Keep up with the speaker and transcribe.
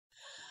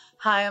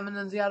Hi, I'm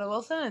Annunziata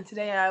Wilson, and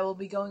today I will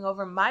be going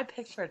over my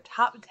picks for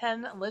top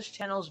 10 list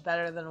channels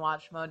better than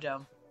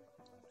WatchMojo.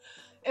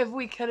 If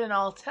we couldn't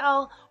all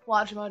tell,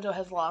 WatchMojo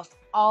has lost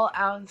all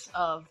ounce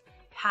of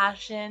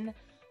passion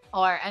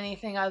or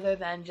anything other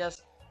than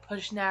just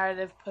push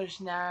narrative, push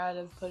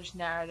narrative, push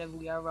narrative,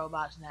 we are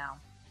robots now.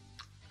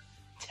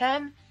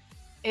 10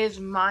 is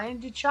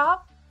Mind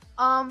Chop.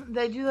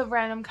 They do the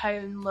random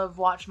kind of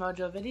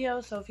WatchMojo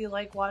videos, so if you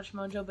like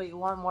WatchMojo but you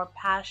want more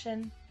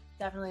passion,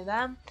 definitely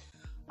them.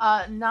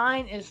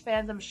 9 is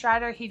Phantom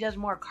Strider. He does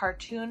more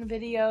cartoon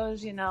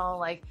videos,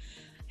 like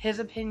his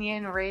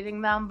opinion,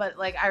 rating them, but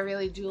like I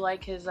really do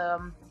like his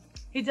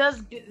he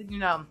does,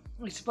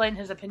 explain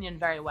his opinion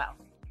very well.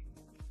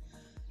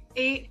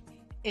 8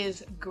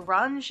 is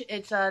Grunge.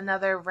 It's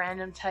another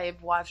random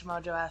type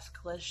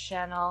WatchMojo-esque list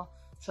channel,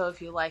 so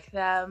if you like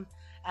them.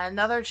 And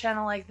another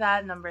channel like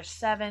that, number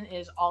 7,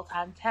 is All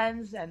Time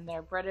Tens, and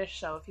they're British,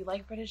 so if you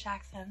like British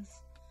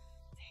accents,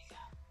 there you go.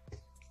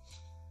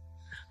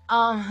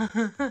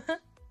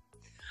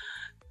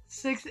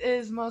 6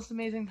 is Most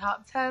Amazing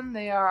Top 10.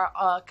 They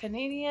are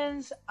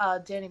Canadians.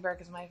 Danny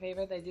Burke is my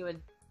favorite. They do a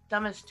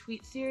Dumbest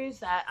Tweet series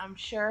that I'm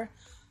sure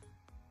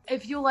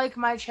if you like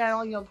my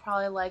channel, you'll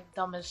probably like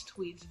Dumbest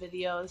Tweets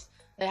videos.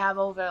 They have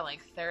over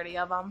like 30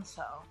 of them,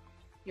 so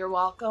you're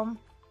welcome.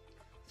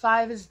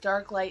 5 is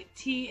Dark Light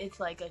Tea.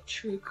 It's like a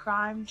true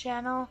crime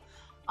channel.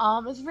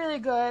 It's really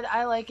good.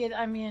 I like it.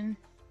 I mean,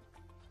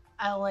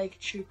 I like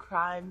true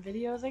crime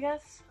videos, I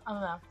guess. I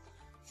don't know.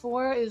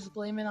 4 is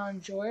Blame It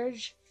on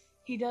George.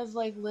 He does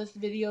like list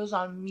videos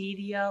on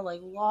media,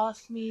 like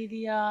lost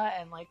media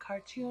and like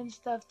cartoon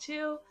stuff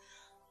too.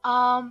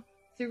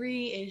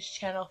 3 is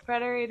Channel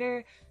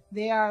Frederator.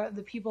 They are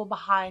the people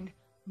behind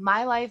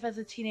My Life as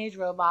a Teenage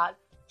Robot,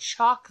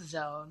 Chalk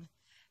Zone,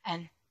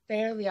 and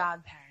Fairly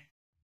Odd Parent.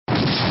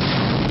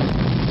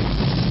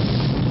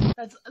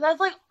 That's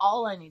like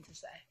all I need to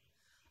say.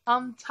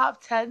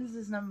 Top 10s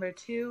is number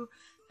 2.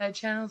 That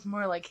channel's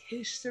more like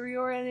history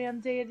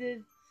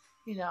oriented,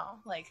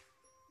 like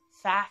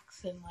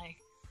facts and like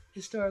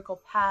historical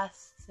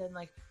pasts and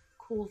like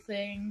cool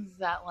things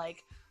that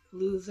like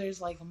losers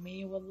like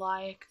me would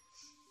like.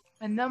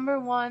 And number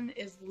 1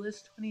 is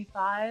List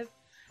 25,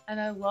 and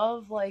I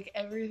love like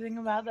everything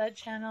about that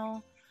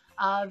channel.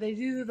 They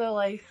do the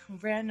like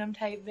random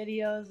type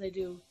videos. They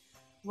do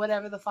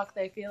whatever the fuck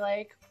they feel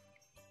like.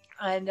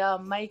 And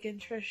Mike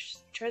and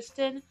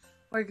Tristan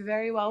work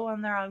very well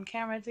when they're on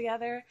camera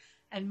together.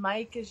 And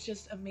Mike is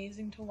just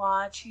amazing to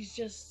watch. He's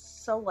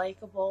just so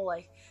likable.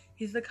 Like,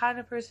 he's the kind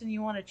of person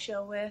you want to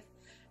chill with.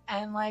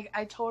 And like,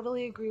 I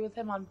totally agree with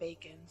him on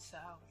bacon. So,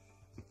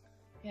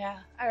 yeah.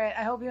 Alright,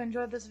 I hope you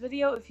enjoyed this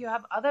video. If you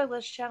have other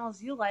list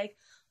channels you like,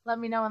 let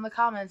me know in the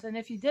comments. And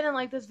if you didn't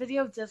like this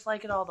video,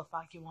 dislike it all the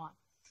fuck you want.